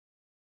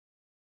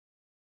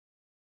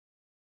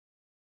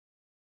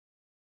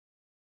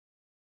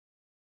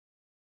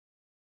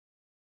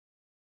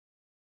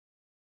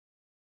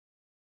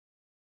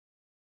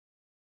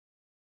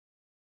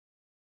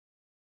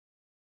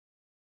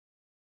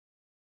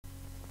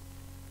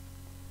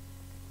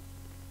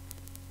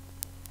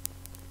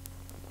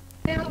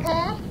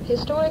Pat?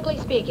 Historically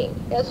speaking.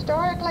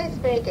 Historically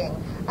speaking,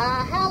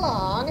 how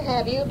long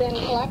have you been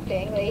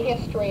collecting the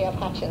history of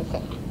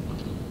Hutchinson?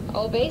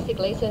 Oh,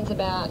 basically since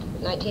about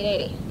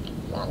 1980.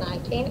 About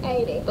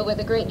 1980. But with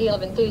a great deal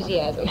of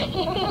enthusiasm.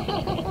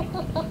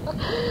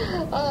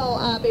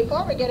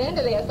 Before we get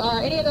into this,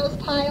 are any of those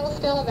titles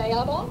still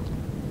available?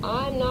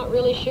 I'm not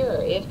really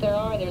sure. If there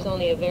are, there's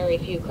only a very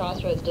few.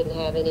 Crossroads didn't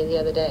have any the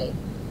other day.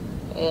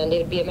 And it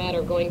would be a matter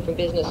of going from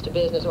business to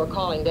business or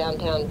calling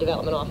downtown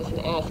development office and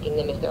asking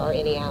them if there are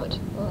any out.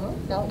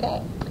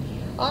 Okay.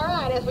 All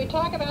right, as we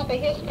talk about the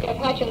history of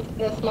Hutchinson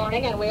this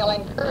morning, and we'll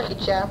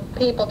encourage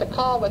people to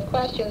call with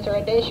questions or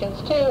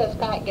additions, too, as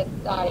Pat gets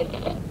started.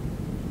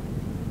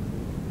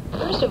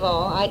 First of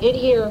all, I did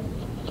hear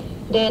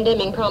Dan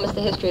Deming promise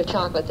the history of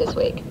chocolate this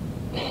week.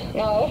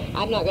 No?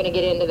 I'm not going to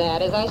get into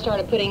that. As I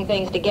started putting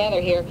things together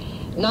here,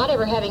 not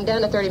ever having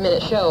done a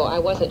 30-minute show, I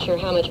wasn't sure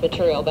how much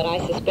material, but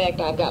I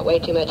suspect I've got way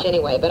too much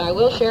anyway. But I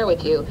will share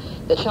with you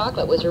that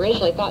chocolate was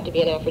originally thought to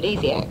be an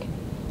aphrodisiac,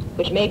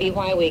 which may be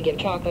why we give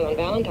chocolate on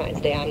Valentine's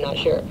Day, I'm not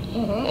sure.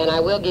 And I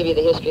will give you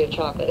the history of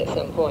chocolate at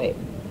some point.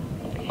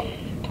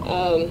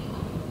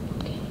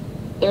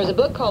 There's a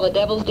book called The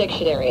Devil's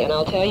Dictionary, and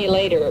I'll tell you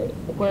later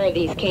where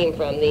these came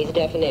from, these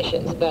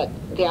definitions. But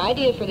the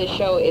idea for this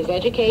show is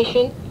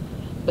education,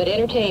 but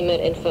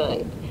entertainment and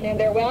fun. And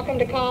they're welcome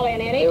to call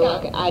in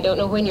anytime. I don't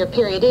know when your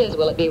period is.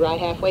 Will it be right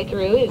halfway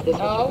through? Is this?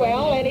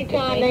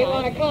 Anytime they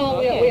want to call.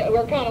 Okay.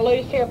 We're kind of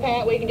loose here,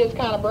 Pat. We can just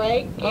kind of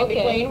break in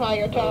between while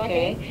you're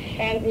talking. Okay.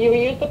 And you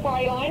use the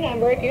party line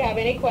number if you have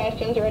any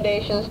questions or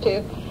additions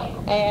to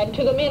add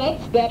to the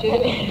minutes that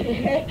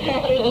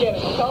Pat is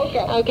giving us.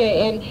 Okay.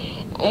 Okay, and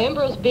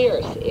Ambrose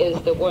Bierce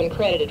is the one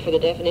credited for the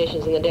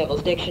definitions in the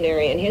Devil's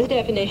Dictionary, and his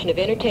definition of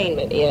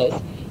entertainment is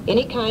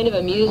any kind of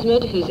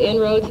amusement whose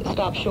inroads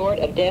stop short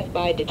of death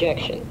by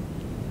dejection.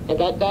 And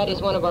that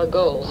is one of our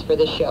goals for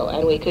this show,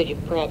 and we could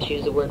perhaps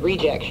use the word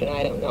rejection,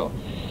 I don't know.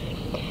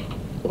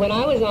 When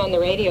I was on the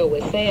radio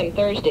with Sam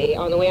Thursday,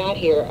 on the way out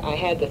here, I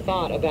had the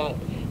thought about,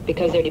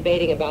 because they're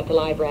debating about the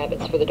live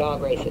rabbits for the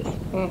dog races.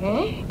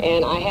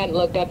 And I hadn't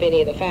looked up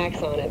any of the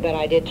facts on it, but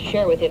I did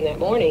share with him that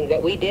morning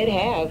that we did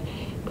have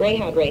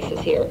greyhound races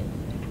here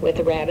with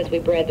the rabbits. We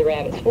bred the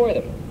rabbits for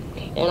them.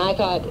 And I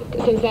thought,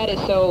 since that is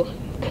so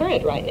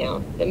current right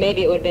now, that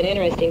maybe it would have been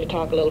interesting to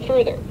talk a little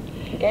further.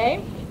 Okay.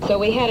 So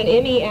we had an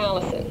M.E.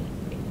 Allison.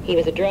 He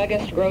was a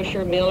druggist,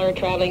 grocer, miller,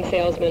 traveling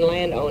salesman,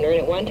 landowner, and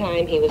at one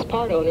time he was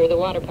part owner of the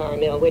water power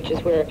mill, which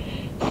is where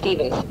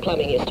Stevens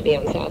Plumbing used to be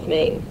on South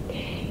Main.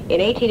 In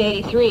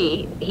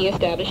 1883, he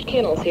established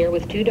kennels here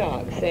with two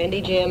dogs,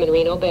 Sandy Jim and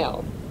Reno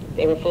Belle.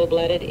 They were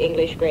full-blooded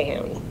English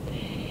greyhounds.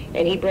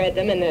 And he bred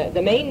them, and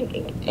the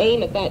main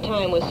aim at that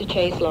time was to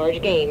chase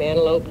large game,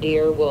 antelope,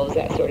 deer, wolves,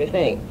 that sort of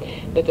thing.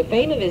 But the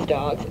fame of his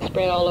dogs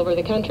spread all over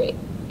the country.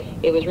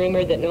 It was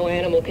rumored that no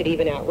animal could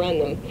even outrun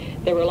them.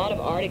 There were a lot of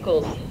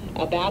articles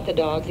about the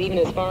dogs, even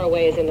as far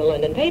away as in the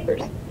London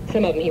papers.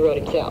 Some of them he wrote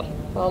himself.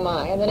 Oh,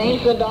 my. And the names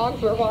of the dogs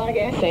were what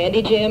again?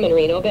 Sandy Jim and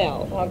Reno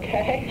Belle.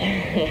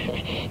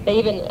 Okay. They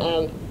even,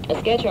 a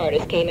sketch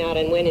artist came out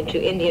and went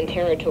into Indian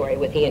territory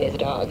with he and his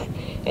dogs,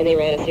 and they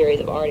ran a series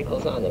of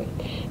articles on them.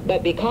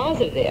 But because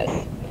of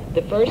this,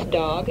 the first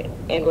dog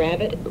and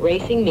rabbit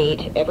racing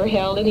meet ever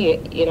held in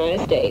the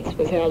United States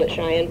was held at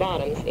Cheyenne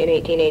Bottoms in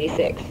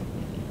 1886.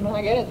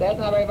 My goodness, that's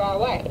not very far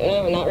away.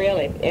 No, not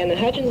really. And the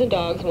Hutchinson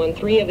dogs won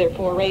 3 of their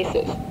 4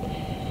 races.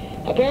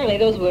 Apparently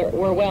those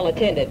were well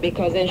attended,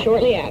 because then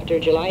shortly after,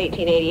 July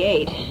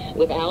 1888,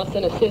 with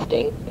Allison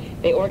assisting,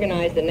 they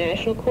organized the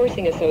National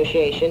Coursing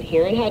Association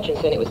here in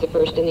Hutchinson. It was the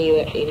first in the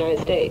United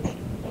States.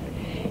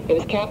 It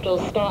was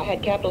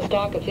had capital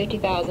stock of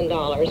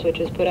 $50,000, which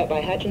was put up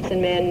by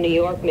Hutchinson men, New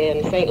York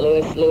men, St.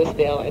 Louis,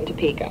 Louisville, and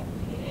Topeka.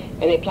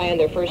 And they planned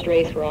their first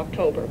race for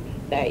October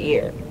that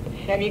year.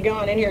 Have you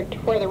gone in here to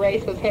where the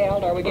race was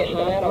held? Are we getting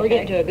to that? We're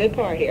getting to a good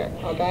part here.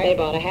 Okay. They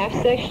bought a half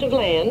section of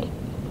land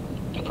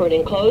for an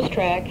enclosed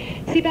track.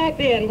 See, back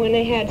then, when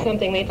they had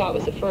something they thought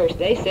was the first,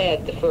 they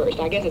said the first.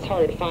 I guess it's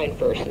harder to find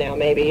first now,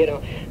 maybe, you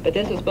know. But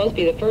this was supposed to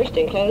be the first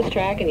enclosed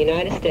track in the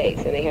United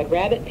States. And they had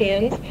rabbit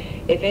pens.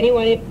 If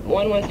anyone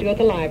wants to go to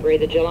the library,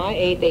 the July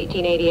 8th,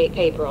 1888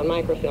 paper on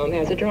microfilm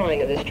has a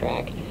drawing of this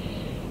track.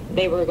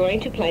 They were going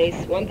to place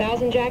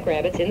 1,000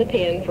 jackrabbits in the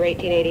pen for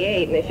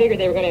 1888, and they figured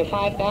they were going to have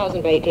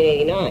 5,000 by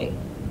 1889.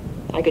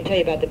 I could tell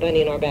you about the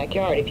bunny in our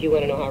backyard if you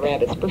want to know how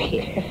rabbits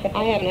breed.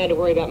 I haven't had to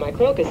worry about my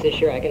crocus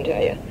this year, I can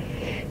tell you.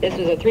 This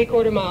was a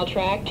 3/4 mile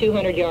track,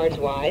 200 yards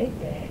wide,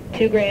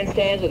 2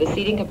 grandstands with a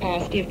seating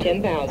capacity of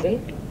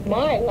 10,000.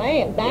 My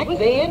land, back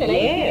then in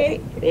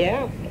 1888?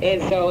 Yeah.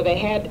 And so they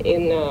had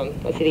in,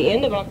 the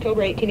end of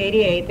October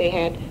 1888, they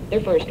had their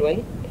first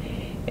one.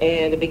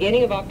 And the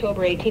beginning of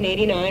October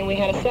 1889, we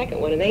had a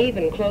second one, and they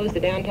even closed the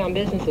downtown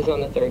businesses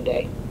on the 3rd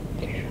day.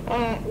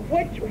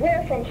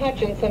 Where from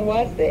Hutchinson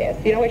was this?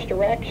 Do you know which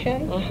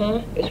direction?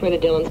 It's where the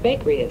Dillon's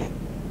Bakery is.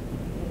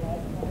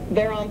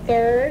 They're on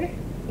 3rd?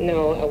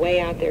 No, way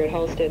out there at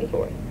Halstead and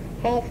 4th.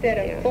 Halstead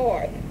and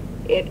 4th.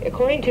 Of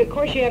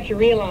course, you have to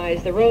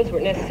realize the roads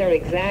weren't necessarily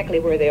exactly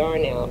where they are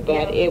now,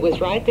 but it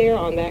was right there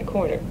on that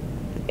corner.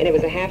 And it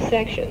was a half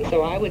section,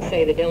 so I would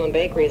say the Dillon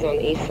Bakery is on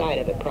the east side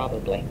of it,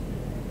 probably.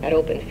 That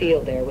open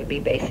field there would be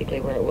basically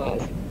where it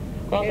was.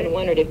 I often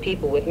wondered if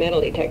people with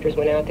metal detectors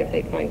went out there if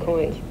they'd find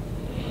coins.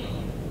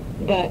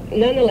 But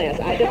nonetheless,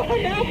 I don't...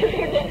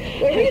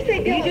 When you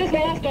say You just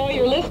lost all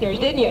your listeners,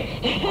 didn't you?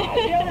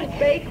 Dillon's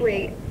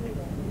Bakery,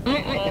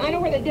 I know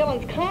where the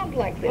Dillon's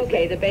complex is.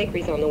 Okay, the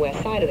bakery's on the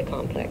west side of the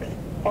complex.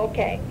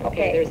 Okay.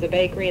 There's the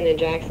bakery and then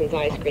Jackson's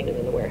Ice Cream and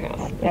then the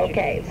warehouse.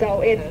 Okay,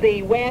 so it's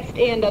the west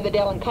end of the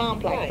Dillon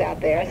complex Right. out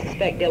there. I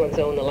suspect Dillon's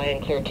owned the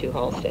land clear to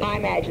Halstead. I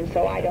imagine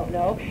so. I don't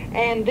know.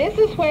 And this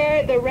is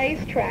where the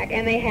racetrack,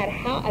 and they had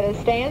the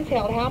stands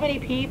held how many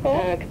people?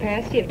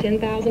 Capacity of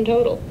 10,000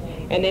 total.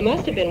 And they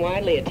must have been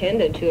widely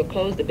attended to have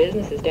closed the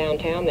businesses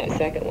downtown, that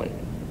second one.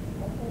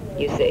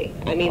 You see.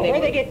 I mean, Where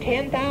they get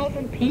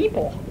 10,000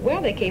 people?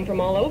 Well, they came from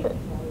all over.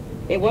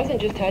 It wasn't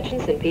just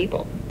Hutchinson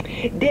people.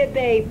 Did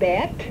they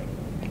bet?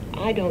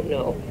 I don't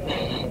know.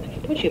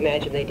 Don't you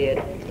imagine they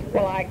did?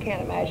 Well, I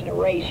can't imagine a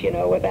race,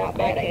 without I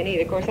betting. can't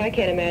either. Of course, I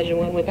can't imagine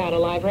one without a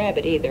live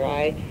rabbit either.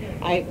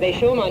 They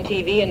show them on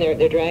TV and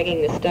they're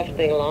dragging this stuffed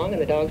thing along,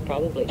 and the dogs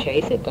probably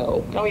chase it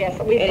though. Oh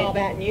yes, we saw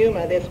that in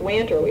Yuma this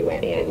winter. We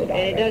went to the dog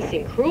And it does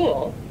seem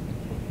cruel.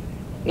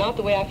 Not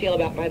the way I feel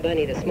about my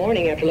bunny this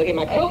morning after looking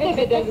at my clothes.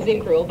 It doesn't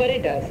seem cruel, but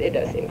it does. It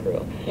does seem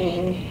cruel.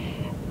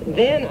 Mm-hmm.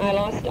 Then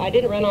I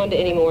didn't run onto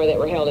any more that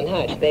were held in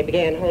Hutch. They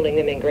began holding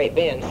them in Great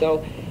Bend.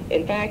 So,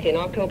 in fact, in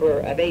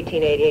October of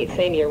 1888,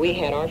 same year we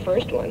had our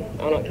first one,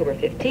 on October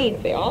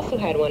 15th, they also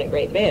had one at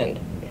Great Bend.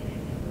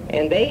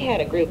 And they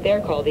had a group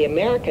there called the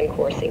American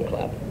Coursing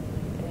Club.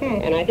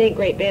 And I think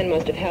Great Bend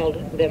must have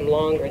held them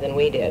longer than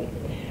we did.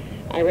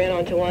 I ran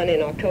onto one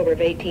in October of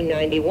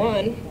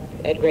 1891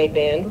 at Great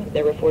Bend.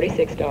 There were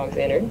 46 dogs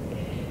entered.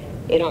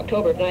 In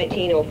October of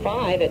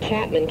 1905 at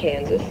Chapman,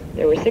 Kansas,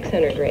 there were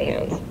 600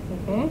 greyhounds.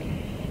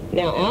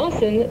 Now,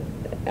 Allison,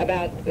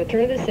 about the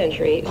turn of the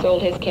century,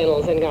 sold his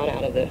kennels and got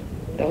out of the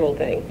whole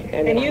thing.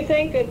 And you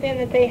think that then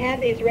that they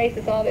had these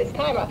races all this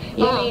time?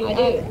 Yeah, I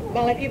do.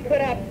 Well, if you put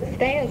up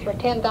stands for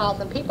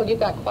 10,000 people, you've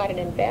got quite an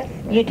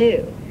investment. You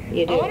do.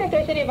 You do. I wonder if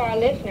there's any of our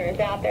listeners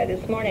out there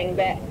this morning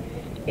that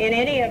in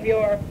any of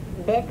your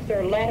books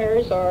or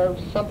letters or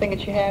something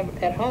that you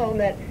have at home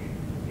that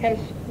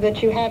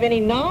you have any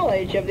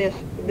knowledge of this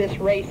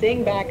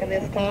racing back in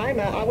this time.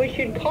 I wish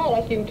you'd call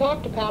us. You can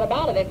talk to Pat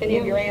about it if any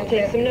of your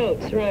ancestors... Take some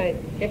notes, right.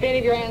 If any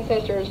of your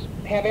ancestors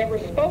have ever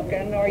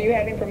spoken or you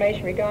have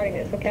information regarding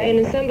this, okay?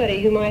 And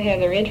somebody who might have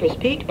their interest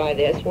piqued by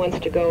this wants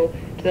to go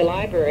to the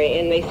library,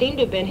 and they seem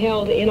to have been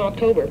held in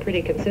October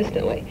pretty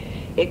consistently.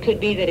 It could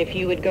be that if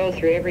you would go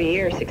through every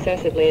year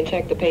successively and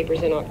check the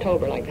papers in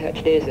October, like the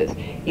Hutch Diz is,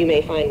 you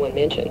may find one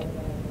mentioned.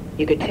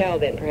 You could tell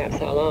then perhaps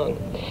how long.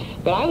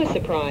 But I was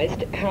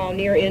surprised how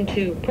near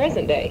into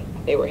present day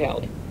they were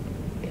held.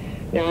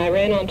 Now, I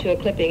ran onto a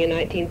clipping in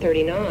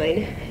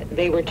 1939.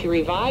 They were to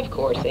revive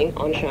coursing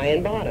on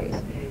Cheyenne Bottoms,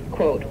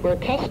 quote, where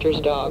Custer's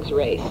dogs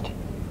raced.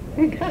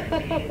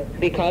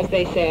 Because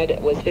they said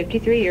it was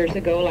 53 years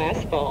ago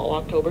last fall,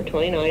 October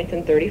 29th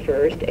and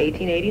 31st,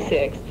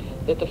 1886,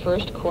 that the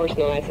first course,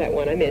 no, that's that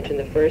one I mentioned,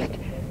 the first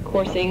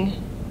coursing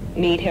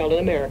meet held in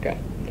America.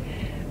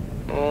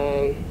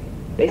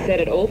 They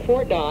said at Old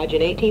Fort Dodge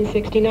in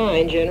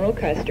 1869, General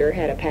Custer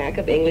had a pack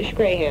of English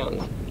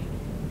greyhounds.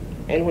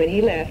 And when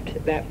he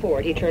left that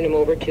fort, he turned him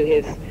over to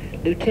his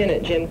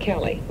lieutenant, Jim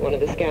Kelly, one of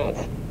the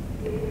scouts.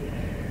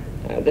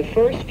 The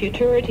first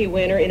futurity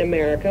winner in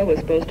America was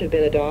supposed to have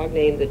been a dog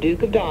named the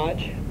Duke of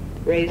Dodge,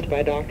 raised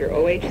by Dr.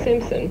 O.H.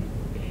 Simpson.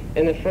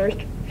 And the first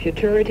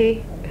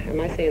futurity,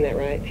 am I saying that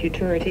right?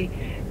 Futurity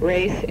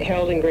race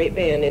held in Great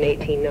Bend in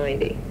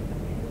 1890.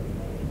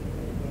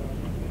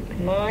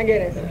 My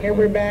goodness, here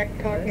we're back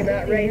talking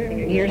about racing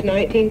again. Here's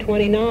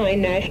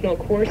 1929, National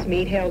Course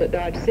Meet held at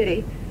Dodge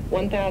City,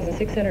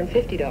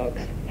 1,650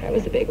 dogs. That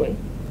was a big one.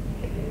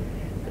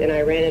 Then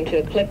I ran into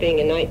a clipping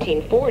in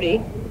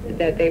 1940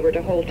 that they were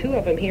to hold two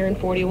of them here in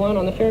 41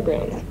 on the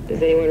fairgrounds.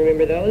 Does anyone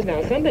remember those?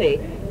 Now,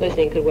 somebody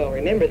listening could well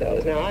remember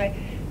those. Now, it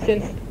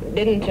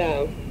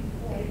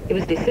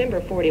was December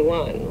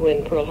 41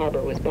 when Pearl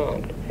Harbor was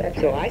bombed.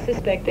 So I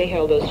suspect they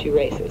held those two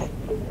races.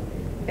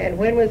 And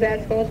when was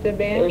that supposed to have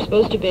been? They were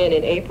supposed to have been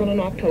in April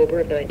and October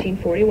of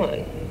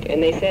 1941.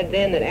 And they said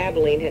then that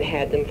Abilene had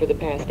had them for the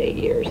past 8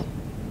 years.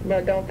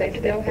 But don't they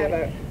still have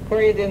a...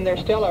 Where then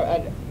there's still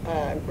a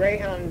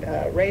greyhound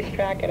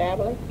racetrack at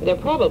Abilene? There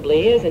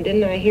probably is, and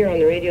didn't I hear on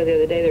the radio the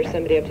other day there's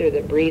somebody up there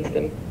that breeds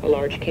them, a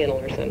large kennel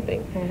or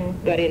something.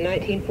 But in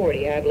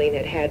 1940, Abilene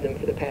had had them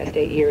for the past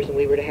 8 years, and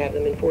we were to have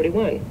them in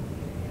 41.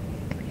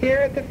 Here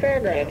at the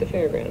fairgrounds? At the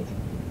fairgrounds.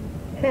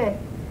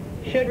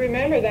 Should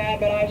remember that,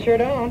 but I sure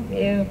don't.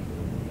 Yeah.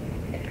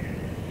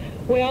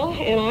 Well,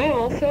 and I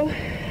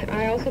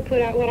also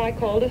put out what I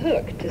called a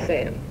hook to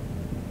Sam.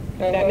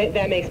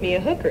 That makes me a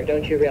hooker,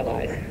 don't you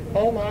realize?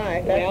 Oh,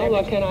 my. Well,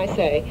 what can I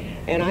say?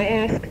 And I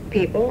asked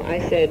people,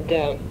 I said,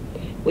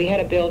 we had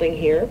a building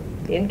here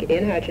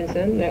in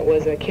Hutchinson that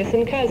was a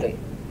kissing cousin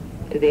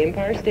to the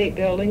Empire State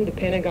Building, the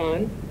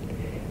Pentagon,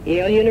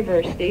 Yale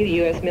University, the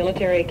U.S.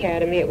 Military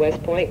Academy at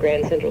West Point,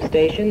 Grand Central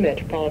Station,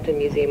 Metropolitan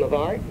Museum of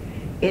Art,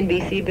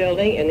 NBC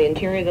Building, and the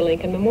interior of the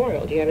Lincoln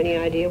Memorial. Do you have any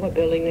idea what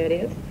building that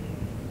is?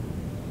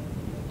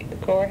 The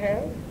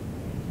courthouse?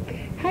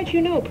 How'd you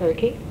know,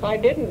 Perky? I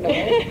didn't know.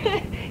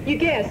 You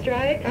guessed,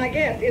 right? I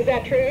guess. Is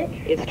that true?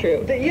 It's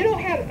true. You don't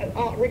have,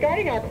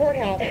 regarding our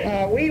courthouse,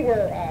 we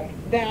were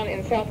down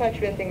in South Hutch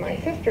visiting my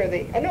sister.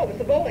 No, it was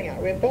the bowling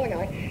alley. We were at the bowling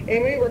alley.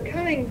 And we were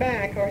coming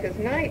back, of course, it's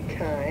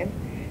nighttime.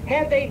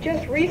 Had they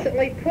just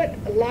recently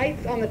put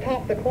lights on the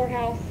top of the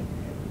courthouse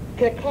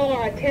to call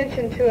our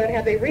attention to it?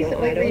 Have they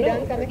recently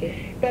redone something?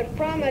 Perky. But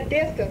from a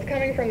distance,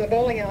 coming from the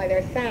bowling alley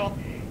there south,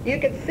 you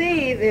could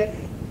see this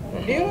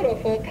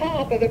beautiful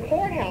top of the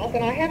courthouse,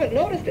 and I haven't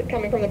noticed it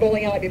coming from the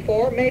bowling alley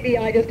before. Maybe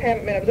I just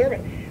haven't been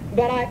observant.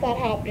 But I thought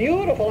how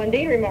beautiful, and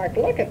Dean remarked,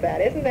 look at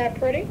that, isn't that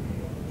pretty?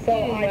 So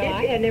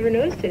I had never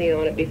noticed any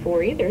on it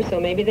before either, so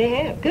maybe they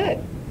have. Good.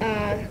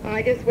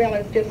 Well,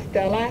 it was just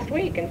last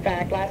week, in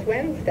fact, last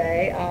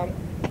Wednesday,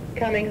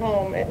 coming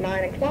home at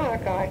 9 o'clock,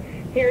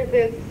 here's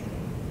this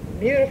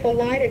beautiful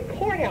lighted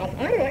courthouse.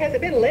 I don't know, has it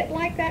been lit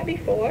like that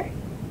before?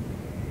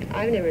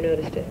 I've never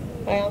noticed it.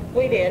 Well,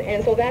 we did,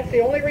 and so that's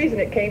the only reason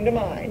it came to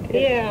mind.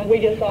 Yeah. We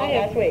just saw it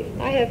last week.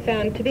 I have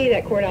found, to me,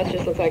 that courthouse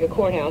just looks like a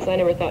courthouse. I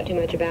never thought too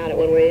much about it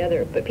one way or the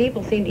other, but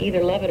people seem to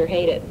either love it or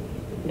hate it,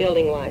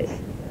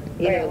 building-wise.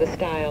 You know, the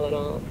style and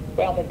all.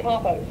 Well, the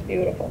top of it's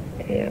beautiful.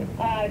 Yeah.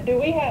 Do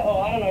we have,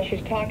 I don't know if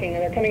she's talking,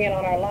 and they're coming in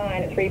on our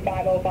line at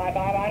 35055.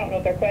 I don't know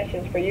if they're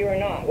questions for you or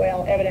not.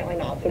 Well, evidently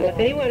not. So Well, if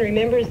anyone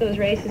remembers those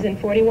races in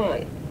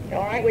 41.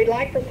 All right, we'd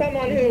like for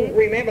someone who,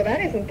 remember,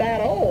 that isn't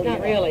that old.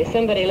 Not really.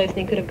 Somebody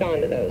listening could have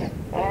gone to those.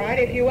 All right,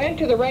 if you went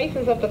to the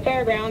races of the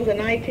fairgrounds in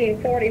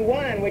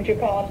 1941, would you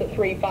call us at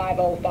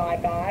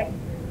 35055?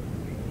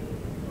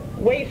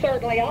 We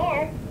certainly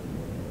are.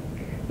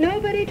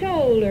 Nobody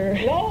told her.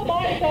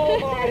 Nobody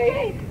told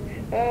Marty.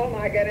 Oh,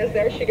 my goodness,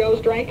 there she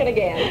goes drinking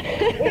again.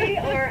 We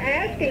are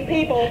asking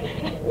people,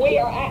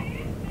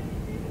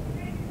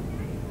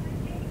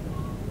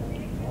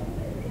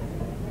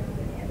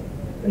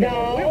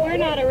 No, we're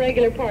not a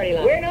regular party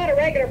line. We're not a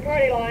regular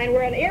party line.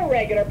 We're an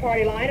irregular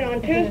party line. And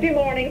on Tuesday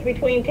mornings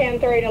between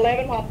 10:30 and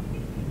 11,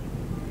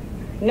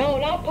 no,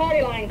 not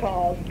party line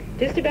calls.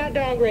 Just about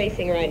dog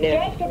racing right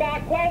now. Just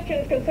about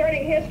questions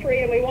concerning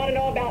history, and we want to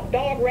know about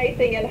dog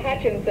racing in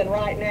Hutchinson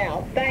right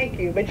now. Thank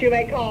you, but you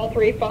may call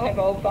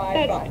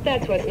 35055.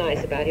 That's what's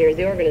nice about here is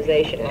the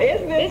organization.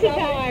 Isn't this is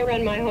how I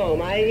run my home.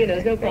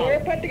 There's no problem.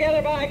 We're put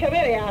together by a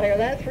committee out here,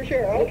 that's for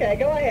sure. Okay,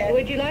 go ahead.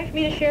 Would you like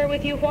me to share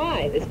with you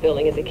why this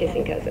building is a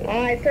kissing cousin?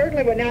 I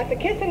certainly would. Now, it's a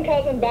kissing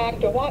cousin back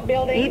to what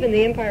building? Even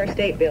the Empire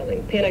State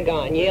Building,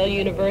 Pentagon, Yale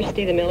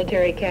University, the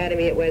Military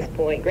Academy at West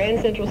Point,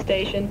 Grand Central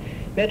Station,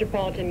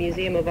 Metropolitan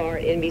Museum of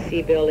Art,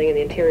 NBC Building, and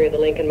the interior of the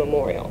Lincoln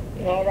Memorial.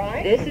 All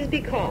right. This is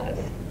because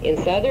in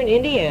southern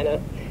Indiana,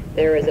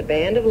 there is a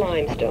band of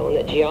limestone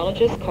that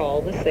geologists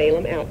call the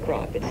Salem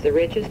Outcrop. It's the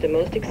richest and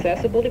most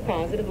accessible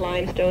deposit of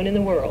limestone in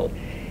the world,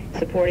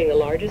 supporting the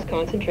largest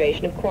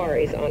concentration of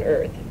quarries on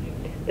Earth.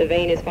 The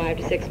vein is 5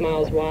 to 6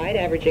 miles wide,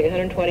 averaging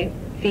 120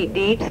 feet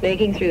deep,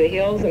 snaking through the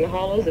hills and the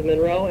hollows of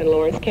Monroe and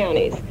Lawrence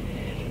counties.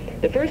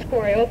 The first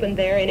quarry opened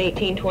there in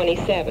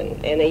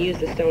 1827, and they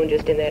used the stone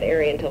just in that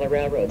area until the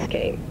railroads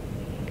came.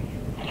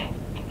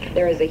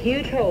 There is a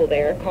huge hole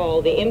there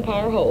called the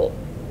Empire Hole.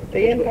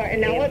 The Empire.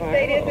 Now, what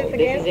state is this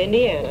again? This is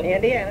Indiana.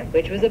 Indiana.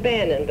 Which was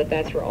abandoned, but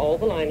that's where all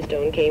the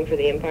limestone came for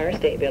the Empire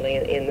State Building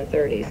in the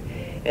 30s.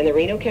 And the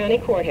Reno County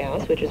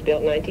Courthouse, which was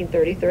built in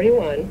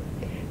 1930-31,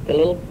 the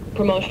little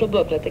promotional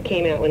booklet that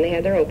came out when they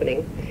had their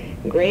opening,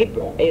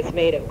 it's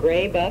made of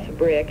gray buff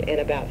brick and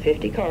about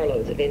 50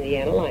 carloads of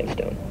Indiana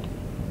limestone.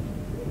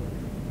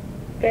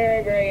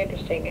 Very, very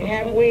interesting.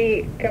 Have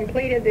we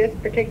completed this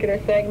particular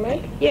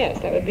segment? Yes,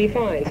 that would be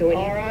fine. So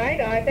all right.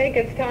 I think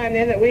it's time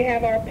then that we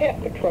have our pet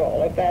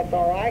patrol, if that's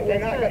all right.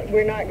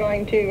 We're not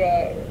going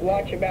to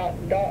watch about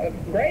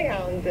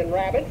greyhounds and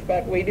rabbits,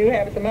 but we do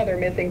have some other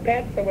missing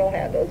pets, so we'll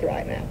have those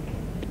right now.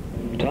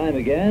 Time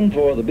again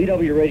for the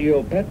BW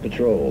Radio Pet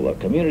Patrol, a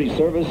community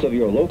service of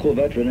your local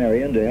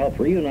veterinarian to help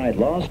reunite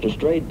lost or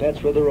strayed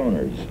pets with their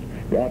owners.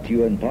 Brought to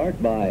you in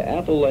part by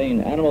Apple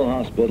Lane Animal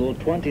Hospital,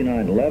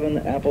 2911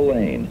 Apple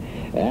Lane,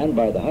 and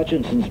by the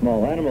Hutchinson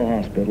Small Animal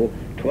Hospital,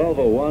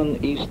 1201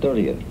 East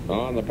 30th.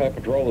 On the Pet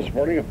Patrol this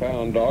morning, a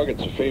found dog.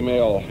 It's a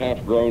female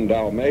half-grown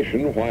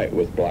Dalmatian, white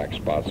with black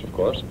spots, of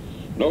course.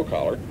 No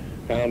collar.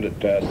 Found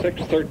at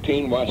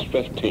 613 West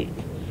 15th.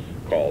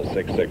 Call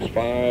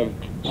 665-6449,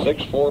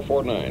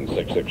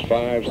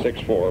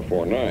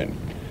 665-6449.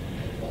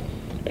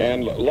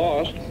 And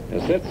lost, a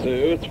Shih Tzu.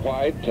 It's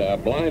white,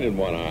 blind in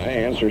one eye,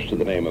 answers to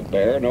the name of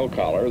Bear, no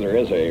collar. There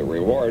is a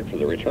reward for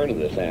the return of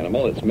this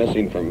animal. It's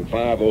missing from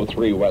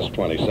 503 West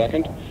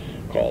 22nd.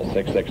 Call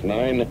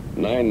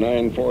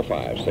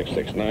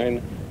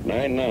 669-9945,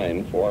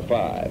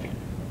 669-9945.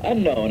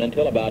 Unknown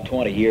until about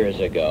 20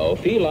 years ago,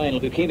 feline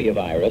leukemia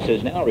virus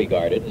is now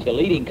regarded as the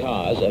leading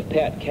cause of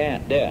pet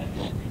cat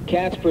deaths.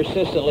 Cats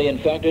persistently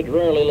infected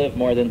rarely live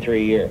more than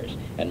 3 years,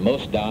 and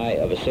most die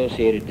of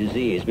associated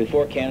disease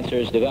before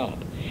cancers develop.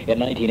 In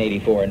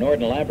 1984,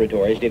 Norton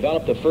Laboratories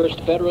developed the first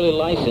federally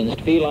licensed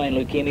feline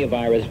leukemia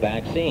virus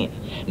vaccine.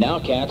 Now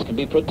cats can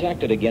be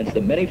protected against the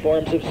many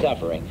forms of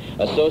suffering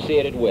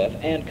associated with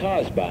and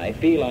caused by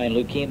feline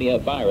leukemia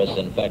virus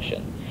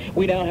infection.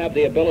 We now have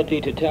the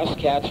ability to test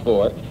cats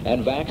for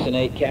and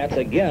vaccinate cats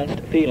against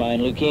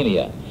feline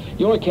leukemia.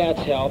 Your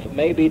cat's health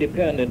may be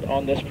dependent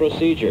on this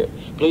procedure.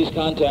 Please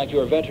contact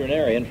your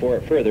veterinarian for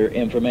further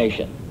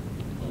information.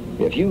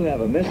 If you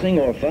have a missing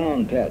or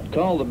found pet,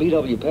 call the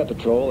BW Pet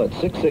Patrol at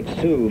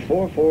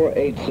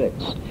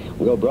 662-4486.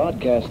 We'll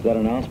broadcast that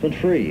announcement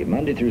free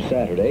Monday through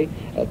Saturday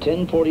at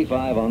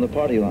 10:45 on the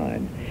party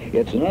line.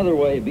 It's another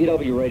way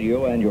BW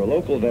Radio and your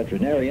local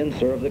veterinarian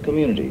serve the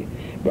community.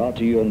 Brought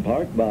to you in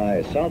part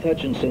by South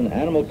Hutchinson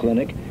Animal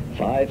Clinic,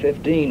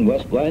 515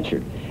 West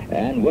Blanchard,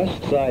 and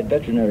Westside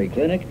Veterinary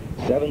Clinic,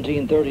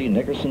 1730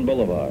 Nickerson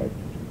Boulevard.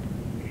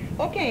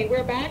 Okay,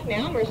 we're back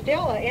now. We're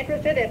still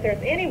interested if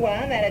there's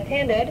anyone that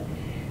attended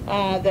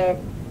the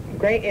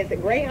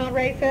Greyhound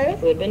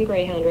races? Woodman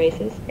Greyhound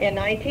races. In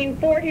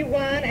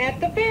 1941 at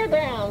the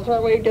fairgrounds,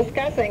 where we're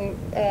discussing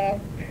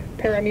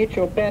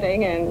parimutuel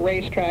betting and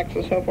racetracks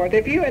and so forth.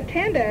 If you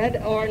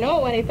attended or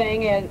know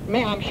anything, and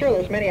I'm sure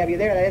there's many of you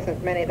there, that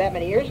isn't that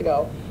many years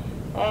ago,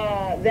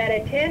 that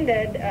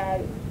attended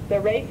the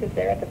races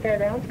there at the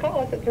fairgrounds, call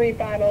us at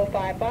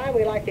 35055.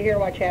 We'd like to hear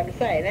what you have to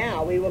say.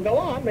 Now, we will go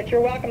on, but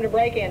you're welcome to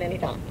break in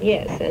anytime.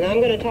 Yes, and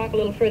I'm going to talk a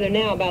little further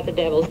now about the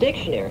Devil's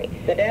Dictionary.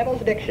 The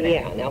Devil's Dictionary.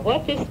 Yeah, now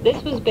what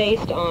this was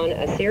based on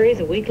a series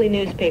of weekly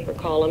newspaper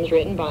columns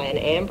written by an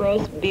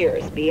Ambrose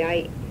Bierce,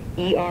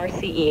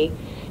 B-I-E-R-C-E,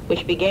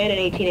 which began in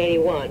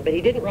 1881, but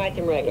he didn't write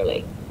them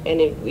regularly. And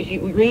if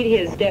you read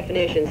his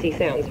definitions, he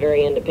sounds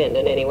very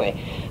independent anyway.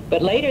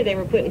 But later they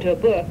were put into a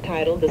book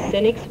titled The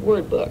Cynic's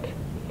Word Book.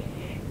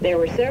 There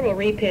were several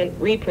reprints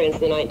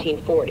in the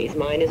 1940s.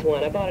 Mine is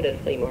one. I bought it at a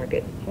flea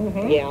market.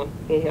 Mm-hmm. Yeah,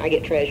 I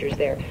get treasures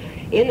there.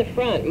 In the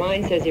front,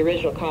 mine says the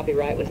original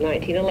copyright was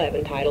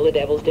 1911, titled The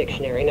Devil's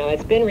Dictionary. Now,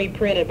 it's been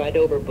reprinted by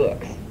Dover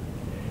Books.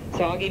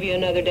 So I'll give you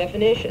another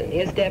definition.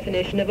 His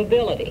definition of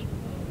ability: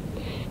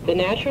 the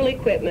natural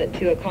equipment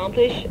to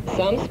accomplish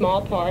some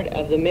small part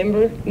of the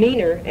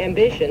meaner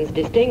ambitions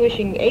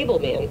distinguishing able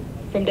men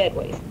from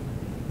deadweights.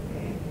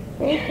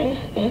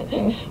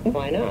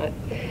 Why not?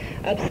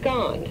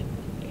 Abscond: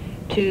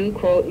 to,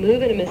 quote,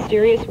 move in a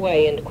mysterious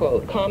way, end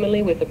quote,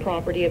 commonly with the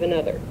property of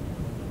another.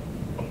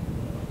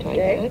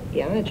 Okay.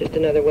 Yeah, it's just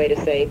another way to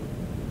say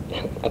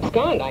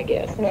abscond, I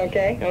guess.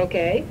 Okay.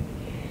 Okay.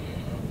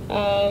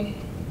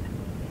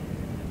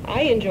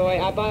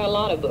 I buy a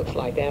lot of books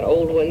like that,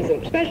 old ones,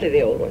 and especially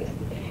the old ones,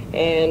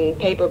 and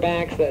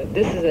paperbacks.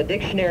 This is a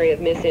dictionary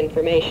of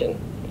misinformation.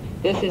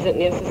 This isn't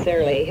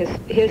necessarily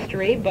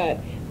history, but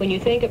when you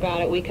think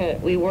about it, we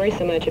worry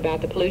so much about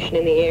the pollution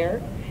in the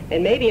air,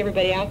 and maybe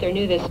everybody out there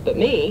knew this but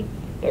me,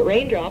 but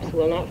raindrops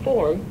will not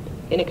form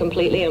in a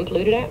completely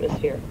unpolluted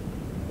atmosphere.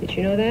 Did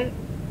you know that?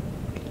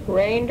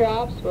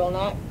 Raindrops will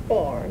not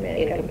form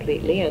In a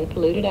completely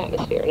unpolluted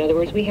atmosphere. In other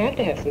words, we have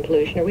to have some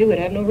pollution or we would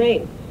have no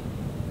rain.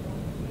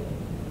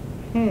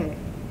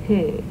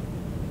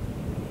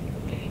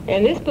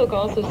 And this book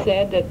also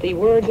said that the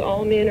words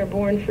 "all men are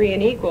born free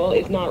and equal"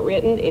 is not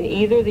written in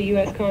either the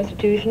U.S.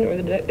 Constitution or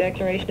the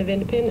Declaration of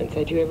Independence.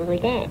 Had you ever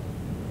heard that?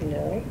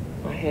 No.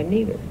 I hadn't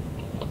either.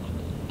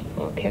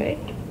 Okay.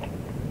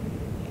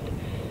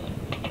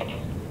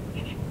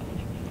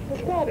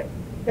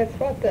 That's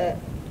what the...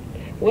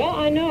 Well,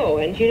 I know,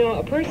 and you know,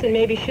 a person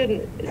maybe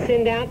shouldn't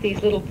send out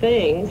these little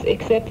things,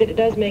 except that it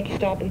does make you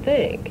stop and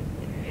think.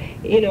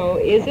 You know,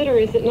 is it or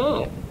is it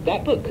not?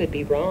 That book could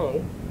be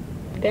wrong.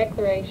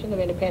 Declaration of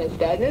Independence,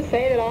 doesn't it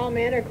say that all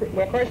men are...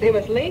 Well, of course, it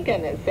was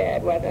Lincoln that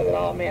said whether that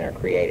all men are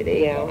created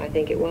equal. Yeah, I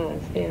think it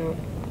was,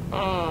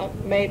 yeah.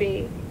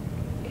 Maybe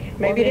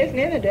it isn't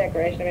in the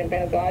Declaration of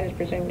Independence, so I just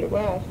presumed it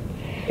was.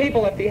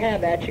 People, if you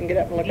have that, you can get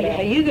up and look it up.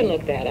 Yeah, you can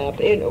look that up.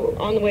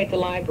 On the way to the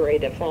library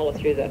to follow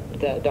through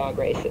the dog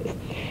races.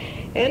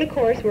 And, of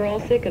course, we're all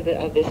sick of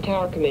this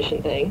Tower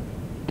Commission thing.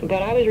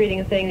 But I was reading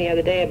a thing the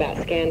other day about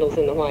scandals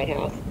in the White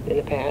House in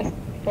the past.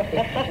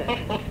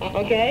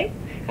 Okay?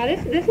 Now,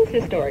 this is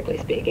historically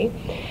speaking.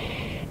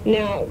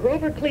 Now,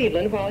 Grover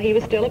Cleveland, while he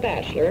was still a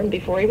bachelor and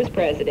before he was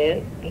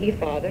president, he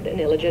fathered an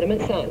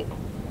illegitimate son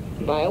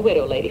by a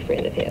widow lady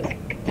friend of his.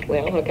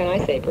 Well, what can I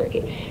say,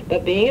 Perky?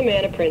 But being a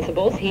man of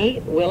principles, he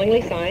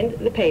willingly signed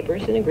the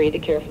papers and agreed to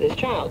care for this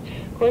child.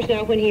 Of course,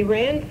 now, when he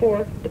ran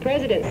for the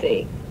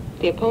presidency,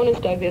 the opponents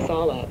dug this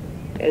all up,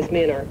 as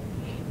men are,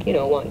 you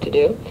know, want to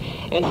do.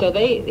 And so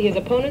his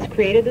opponents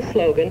created the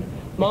slogan,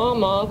 "Ma,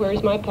 Ma,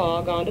 where's my pa?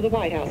 Gone to the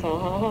White House, ha,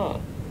 ha, ha."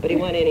 But he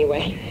won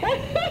anyway.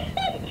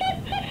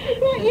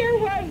 What year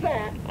was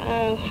that?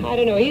 I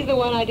don't know. He's the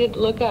one I didn't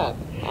look up.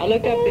 I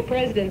looked up the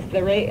presidents,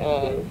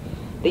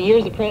 the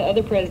years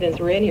other presidents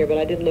were in here, but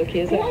I didn't look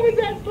his up. What was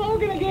that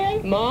slogan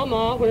again? "Ma,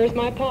 Ma, where's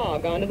my pa?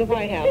 Gone to the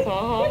White House, ha,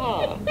 ha,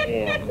 ha."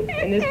 Yeah.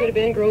 And this would have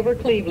been Grover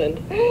Cleveland.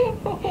 Oh,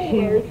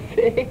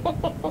 mercy.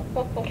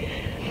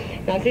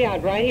 Now, see,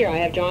 right here I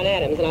have John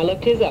Adams, and I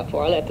looked his up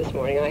before I left this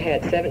morning. I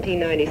had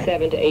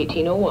 1797 to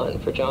 1801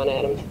 for John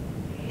Adams.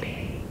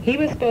 He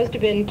was supposed to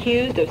have been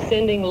accused of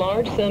sending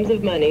large sums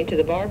of money to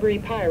the Barbary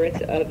pirates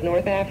of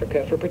North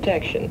Africa for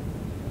protection.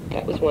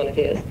 That was one of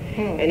his.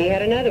 And he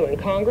had another one.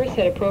 Congress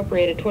had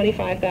appropriated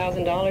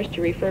 $25,000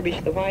 to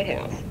refurbish the White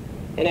House.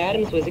 And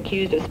Adams was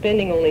accused of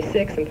spending only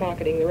 $6 and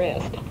pocketing the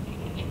rest.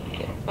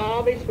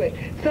 Obviously.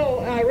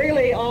 So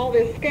really all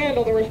this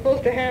scandal that we're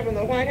supposed to have in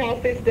the White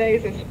House these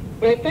days is,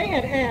 well, if they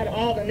had had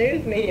all the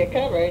news media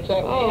coverage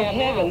that we have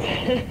heavens.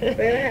 now,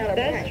 they'd have had a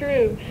That's blast.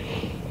 true.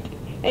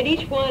 And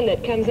each one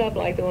that comes up,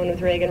 like the one with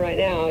Reagan right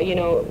now, you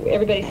know,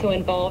 everybody's so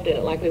involved in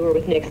it, like we were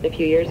with Nixon a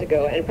few years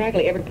ago, and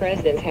practically every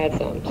president's had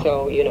some.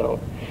 So, you know,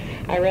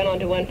 I ran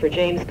onto one for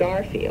James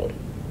Garfield,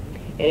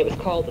 and it was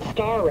called the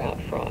Star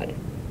Route Fraud.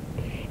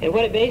 And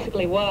what it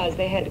basically was,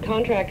 they had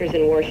contractors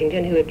in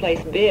Washington who had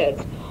placed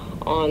bids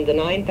on the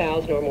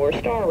 9,000 or more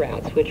star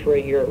routes, which were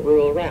your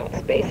rural routes,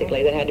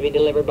 basically, that had to be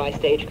delivered by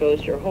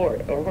stagecoach or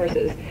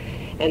horses.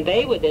 And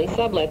they would then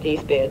sublet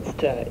these bids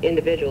to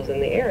individuals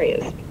in the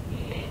areas.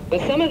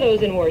 But some of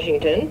those in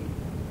Washington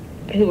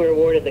who were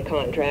awarded the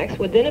contracts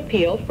would then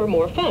appeal for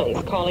more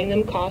funds, calling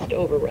them cost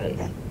overruns.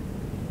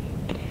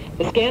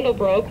 The scandal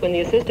broke when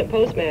the assistant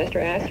postmaster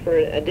asked for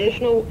an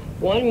additional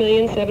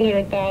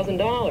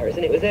 $1,700,000,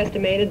 and it was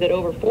estimated that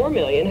over $4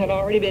 million had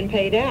already been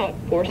paid out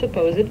for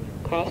supposed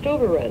cost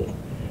overruns.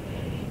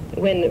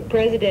 When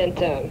President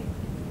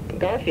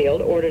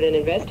Garfield ordered an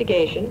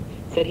investigation,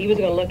 said he was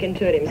going to look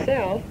into it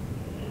himself,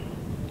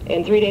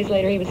 and 3 days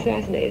later he was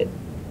assassinated.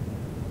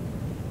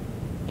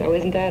 Now,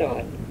 isn't that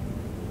odd?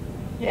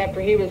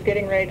 After he was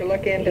getting ready to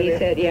look into He this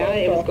said, yeah,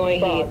 it was postal going,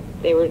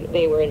 fraud.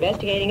 they were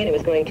investigating it, it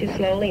was going too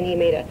slowly, and he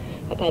made a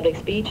public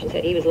speech and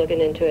said he was looking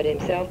into it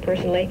himself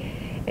personally,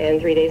 and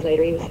 3 days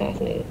later he was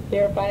assassinated. Did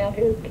you ever find out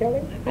who killed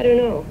him? I don't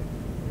know.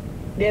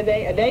 Did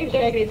they? Dave's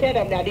shaking his head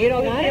up now. Do you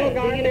know who I killed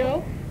don't. Do you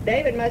Garfield? know?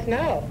 David must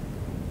know.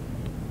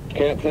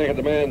 Can't think of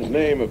the man's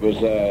name. It was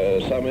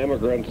some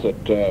immigrant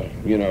that,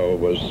 you know,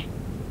 was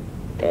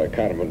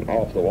kind of an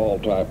off-the-wall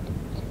type,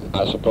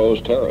 I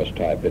suppose, terrorist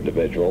type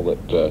individual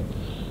that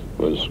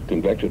was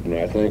convicted and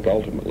I think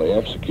ultimately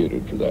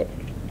executed for that.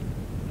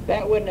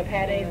 That wouldn't have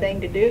had anything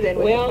to do then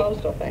with Well, the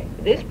postal thing.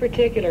 This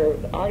particular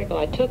article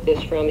I took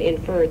this from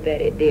inferred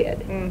that it did.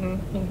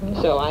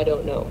 So I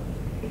don't know.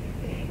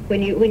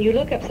 When you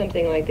look up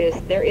something like this,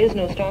 there is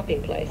no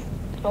stopping place.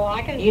 Oh,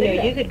 I can You see know,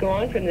 that. you could go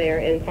on from there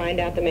and find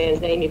out the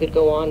man's name. You could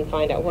go on and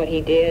find out what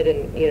he did,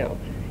 and you know,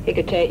 you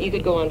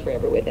could go on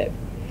forever with it.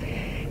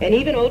 And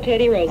even old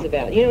Teddy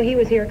Roosevelt, you know, he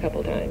was here a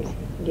couple times.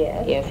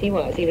 Yes. Yes, he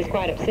was. He was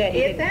quite upset. He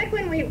Is didn't- that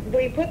when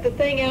we put the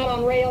thing out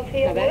on Rails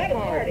Hill? Now, that's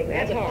Well, hard. Harding.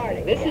 That's hard.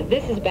 Harding.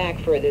 This is back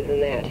further than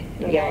that.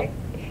 Okay. Yeah.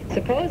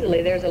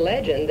 Supposedly, there's a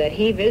legend that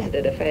he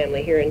visited a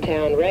family here in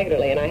town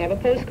regularly, and I have a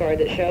postcard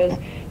that shows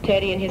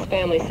Teddy and his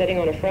family sitting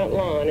on a front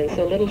lawn, and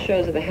so little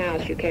shows of the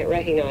house you can't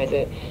recognize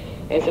it.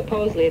 And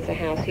supposedly it's a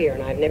house here,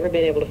 and I've never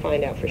been able to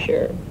find out for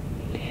sure.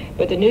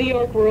 But the New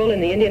York World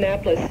and the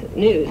Indianapolis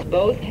News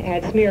both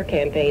had smear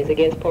campaigns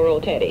against poor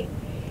old Teddy,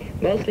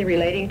 mostly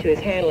relating to his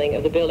handling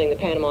of the building the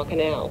Panama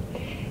Canal.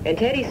 And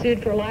Teddy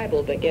sued for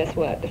libel, but guess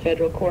what? The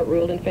federal court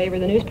ruled in favor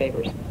of the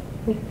newspapers.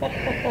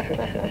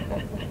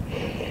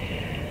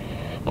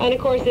 And of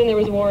course, then there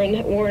was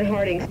Warren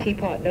Harding's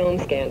Teapot Dome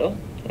scandal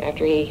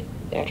after he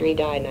died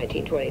in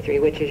 1923,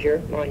 which is your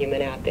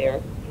monument out there.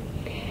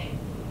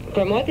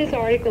 From what this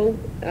article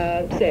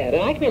said,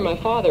 and I can remember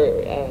my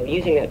father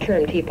using that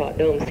term Teapot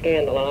Dome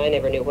scandal, and I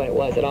never knew what it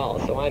was at all,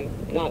 so I'm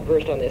not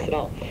versed on this at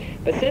all.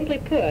 But simply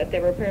put,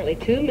 there were apparently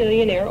 2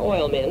 millionaire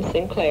oilmen,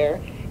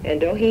 Sinclair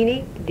and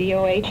Doheny,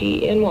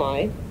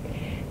 D-O-H-E-N-Y.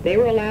 They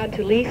were allowed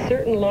to lease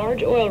certain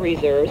large oil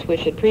reserves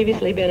which had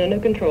previously been under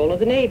control of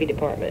the Navy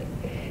Department.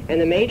 And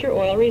the major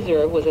oil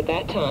reserve was at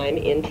that time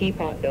in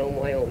Teapot Dome,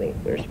 Wyoming,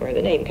 where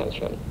the name comes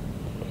from.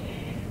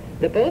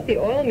 Both the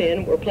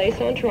oilmen were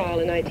placed on trial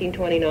in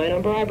 1929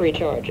 on bribery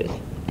charges.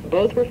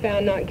 Both were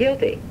found not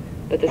guilty,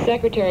 but the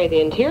Secretary of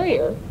the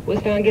Interior was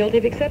found guilty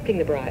of accepting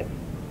the bribe.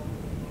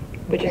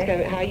 Which is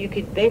kind of how you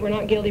could, they were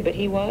not guilty, but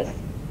he was.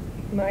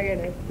 My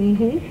goodness.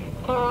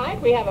 Mm-hmm. All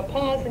right, we have a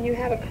pause and you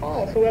have a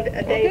call. So,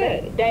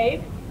 David, good.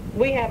 Dave,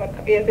 we have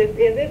is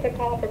this a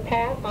call for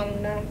Pat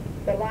on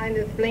the line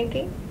that's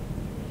blinking?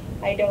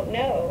 I don't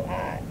know.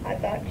 I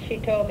thought she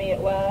told me it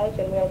was,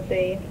 and we'll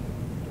see.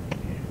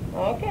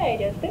 Okay,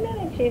 just a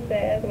minute, she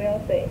says.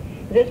 We'll see.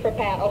 Is this for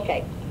Pat?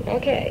 Okay.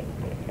 Okay.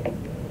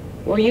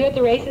 Were you at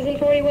the races in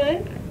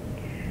 41?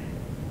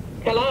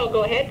 Hello,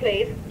 go ahead,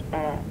 please.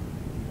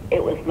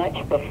 It was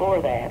much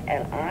before that,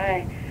 and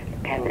I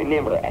can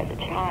remember as a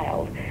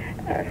child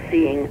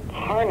seeing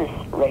harness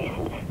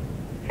races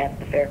at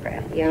the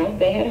fairgrounds. Yeah,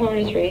 they had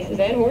harness races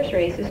and horse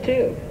races,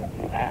 too.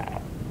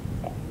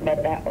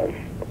 But that was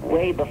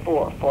way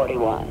before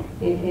 41.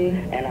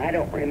 Mm-hmm. And I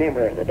don't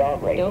remember the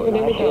dog races. Don't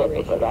remember I should, dog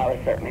races. because I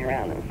was certainly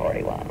around in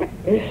 41.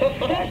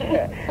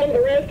 And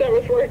the rest of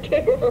us were,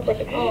 too.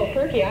 Oh,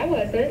 Perky, I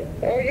wasn't.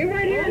 Oh, you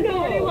weren't here in Oh, no.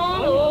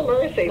 41? Oh,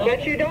 mercy.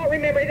 But you don't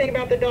remember anything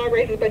about the dog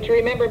races, but you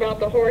remember about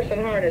the horse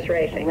and harness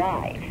racing.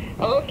 Right.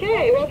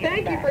 Okay, well,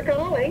 thank you for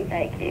calling.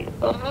 Thank you.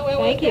 Well, Thank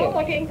we're still you.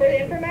 looking for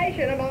the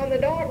information on the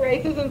dog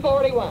races in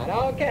 41.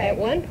 Okay. At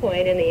one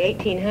point in the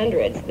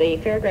 1800s, the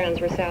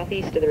fairgrounds were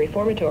southeast of the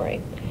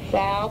Reformatory.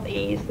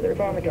 Southeast of the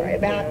Reformatory.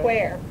 About Yeah.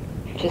 where?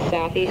 Just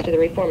southeast of the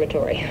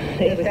Reformatory.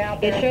 Just out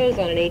there? It shows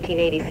on an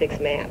 1886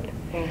 map.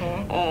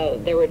 Uh-huh.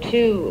 There were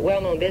two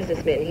well-known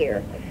businessmen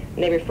here,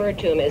 and they referred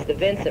to them as the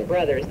Vincent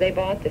brothers. They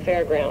bought the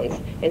fairgrounds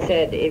and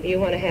said, if you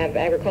want to have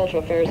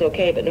agricultural fairs,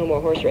 okay, but no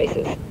more horse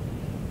races.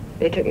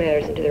 They took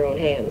matters into their own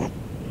hands.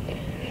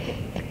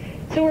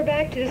 So we're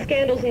back to the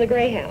scandals in the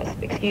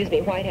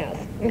White House.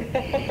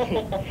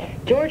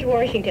 George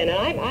Washington,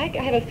 and I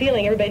have a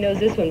feeling everybody knows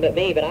this one but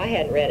me, but I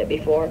hadn't read it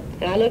before.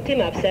 And I looked him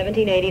up,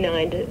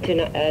 1789 to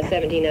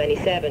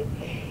 1797.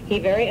 He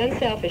very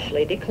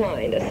unselfishly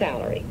declined a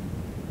salary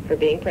for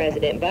being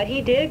president, but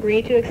he did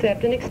agree to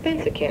accept an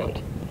expense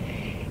account.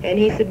 And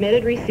he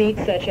submitted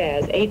receipts such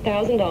as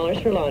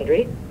 $8,000 for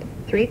laundry,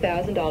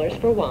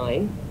 $3,000 for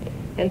wine,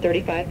 and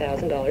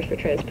 $35,000 for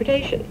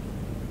transportation,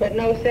 But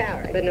no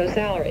salary. but no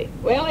salary.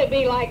 Well, it'd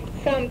be like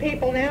some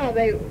people now,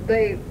 they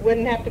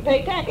wouldn't have to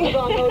pay taxes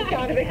on those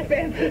kind of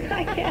expenses,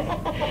 I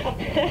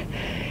guess.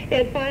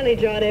 And finally,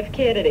 John F.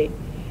 Kennedy.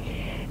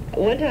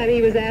 One time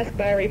he was asked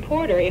by a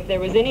reporter if there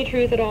was any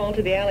truth at all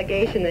to the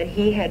allegation that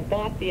he had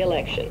bought the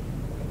election.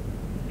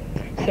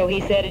 So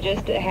he said it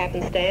just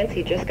happenstance.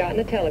 He'd just gotten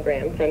a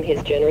telegram from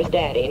his generous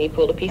daddy, and he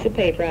pulled a piece of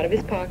paper out of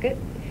his pocket,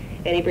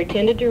 and he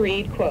pretended to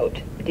read, quote,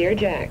 "Dear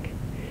Jack,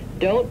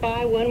 don't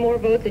buy one more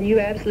vote than you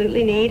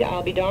absolutely need.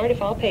 I'll be darned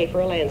if I'll pay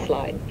for a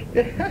landslide."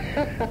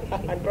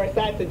 Of course,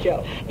 that's a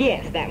joke.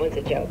 Yes, that one's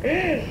a joke.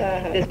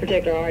 Uh-huh. This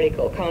particular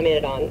article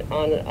commented on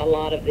a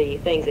lot of the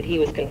things that he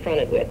was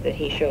confronted with, that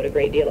he showed a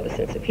great deal of a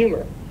sense of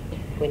humor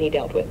when he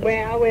dealt with them.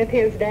 Well, with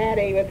his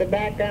daddy, with the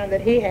background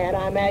that he had,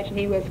 I imagine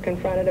he was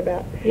confronted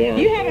about... Yeah.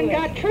 You haven't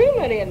got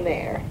Truman in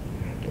there.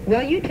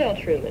 Well, you tell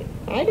Truman.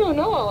 I don't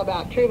know all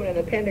about Truman and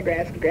the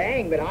Pendergrass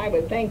gang, but I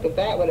would think that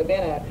that would have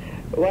been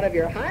one of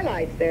your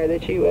highlights there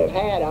that you have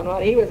had on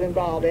what he was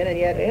involved in, and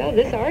yet... Well,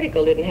 this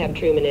article didn't have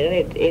Truman in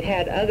it. It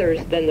had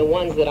others than the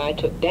ones that I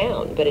took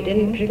down, but it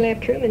didn't particularly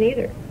have Truman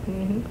either.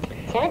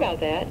 Sorry about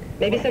that.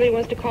 Maybe somebody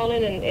wants to call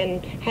in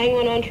and hang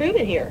one on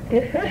Truman here.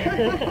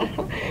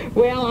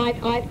 Well,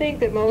 I think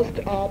that most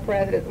all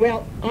presidents,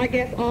 well, I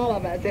guess all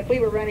of us, if we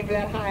were running for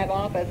that high of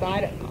office,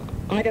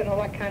 I don't know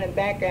what kind of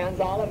backgrounds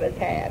all of us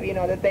have, you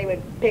know, that they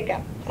would pick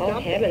up Oh,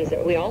 something. heavens,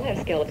 we all have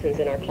skeletons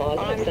in our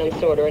closet I'm of some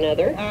sort or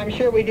another. I'm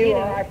sure we do, You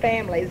or know. our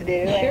families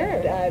do. Sure.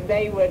 And,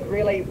 they would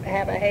really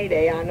have a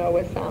heyday, I know,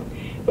 with some.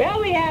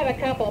 Well, we have a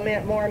couple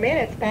more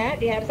minutes, Pat.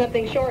 Do you have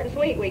something short and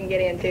sweet we can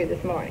get into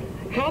this morning?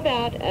 How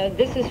about,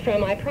 this is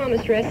from I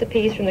Promised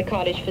Recipes from the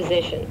Cottage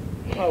Physician.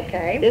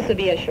 Okay. This will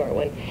be a short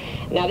one.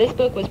 Now, this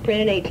book was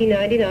printed in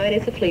 1899.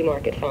 It's a flea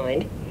market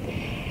find.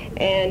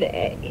 And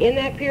in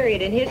that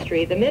period in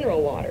history, the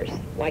mineral waters,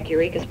 like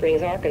Eureka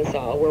Springs,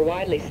 Arkansas, were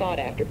widely sought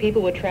after.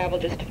 People would travel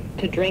just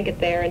to drink it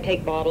there and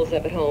take bottles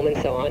of it home and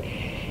so on.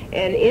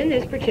 And in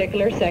this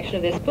particular section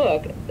of this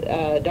book,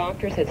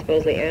 doctors had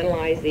supposedly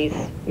analyzed these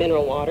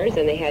mineral waters,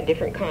 and they had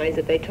different kinds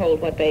that they told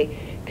what they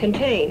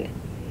contained.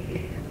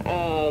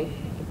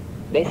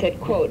 They said,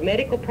 quote,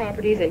 "Medical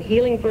properties and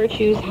healing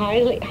virtues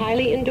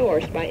highly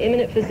endorsed by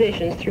eminent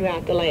physicians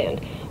throughout the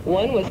land."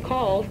 One was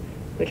called,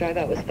 which I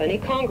thought was funny,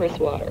 Congress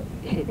water.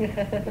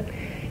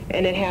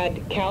 And it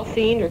had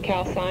calcined or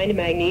calcined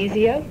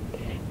magnesia,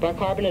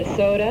 bicarbonate of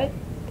soda,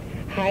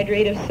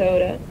 hydrate of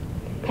soda,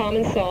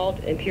 common salt,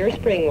 and pure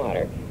spring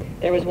water.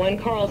 There was one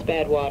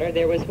Carlsbad water.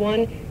 There was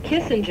one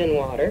Kissingen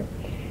water,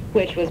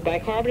 which was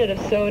bicarbonate of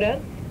soda,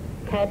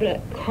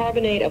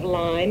 carbonate of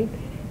lime,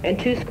 and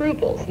 2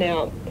 scruples.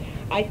 Now,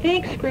 I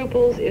think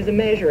scruples is a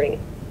measuring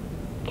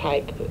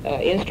type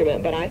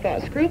instrument, but I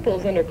thought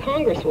scruples under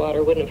Congress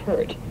water wouldn't have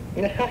hurt.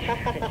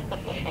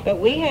 But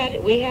we had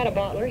a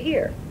bottler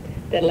here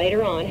that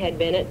later on had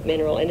Bennett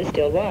Mineral and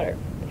Distilled Water.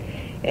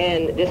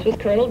 And this was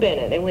Colonel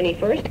Bennett, and when he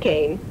first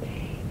came,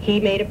 he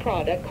made a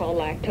product called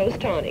Lactose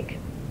Tonic.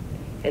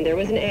 And there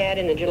was an ad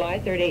in the July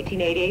 3rd,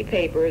 1888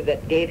 paper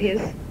that gave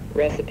his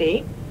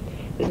recipe.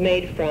 It was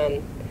made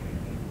from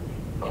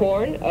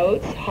corn,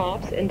 oats,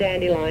 hops, and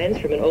dandelions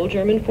from an old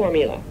German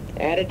formula,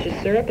 added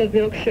to syrup of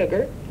milk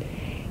sugar,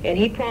 and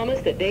he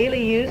promised that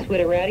daily use would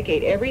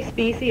eradicate every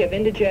species of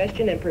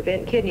indigestion and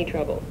prevent kidney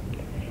trouble.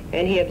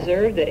 And he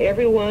observed that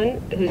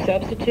everyone who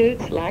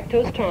substitutes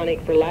lactose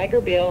tonic for lager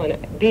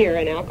beer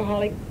and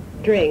alcoholic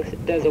drinks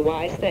does a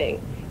wise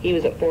thing. He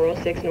was at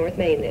 406 North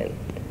Main then.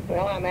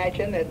 Well, I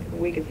imagine that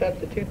we could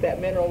substitute that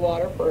mineral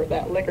water for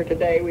that liquor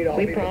today. We'd all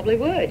We be... probably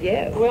would,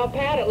 yes. Well,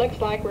 Pat, it looks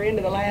like we're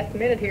into the last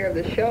minute here of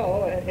the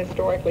show,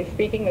 historically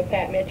speaking, with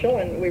Pat Mitchell,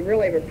 and we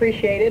really have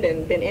appreciated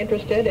and been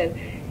interested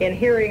in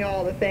hearing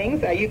all the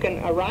things. You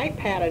can write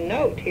Pat a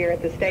note here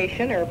at the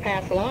station or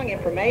pass along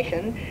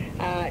information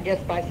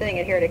just by sending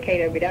it here to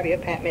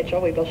KWW, Pat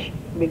Mitchell. We will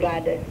be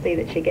glad to see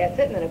that she gets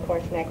it. And then, of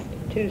course, next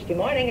Tuesday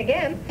morning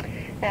again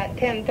at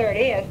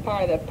 10:30 as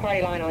part of the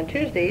party line on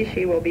Tuesdays,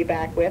 she will be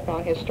back with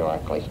on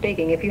Historically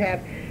Speaking. If you have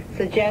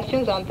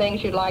suggestions on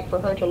things you'd like for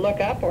her to look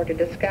up or to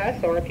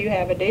discuss, or if you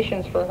have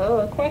additions for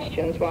her or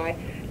questions, why,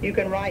 you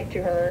can write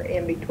to her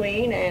in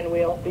between, and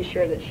we'll be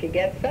sure that she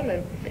gets them.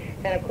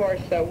 And of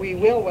course, we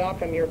will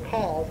welcome your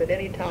calls at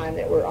any time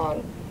that we're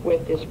on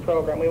with this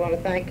program. We want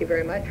to thank you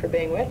very much for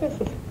being with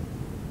us.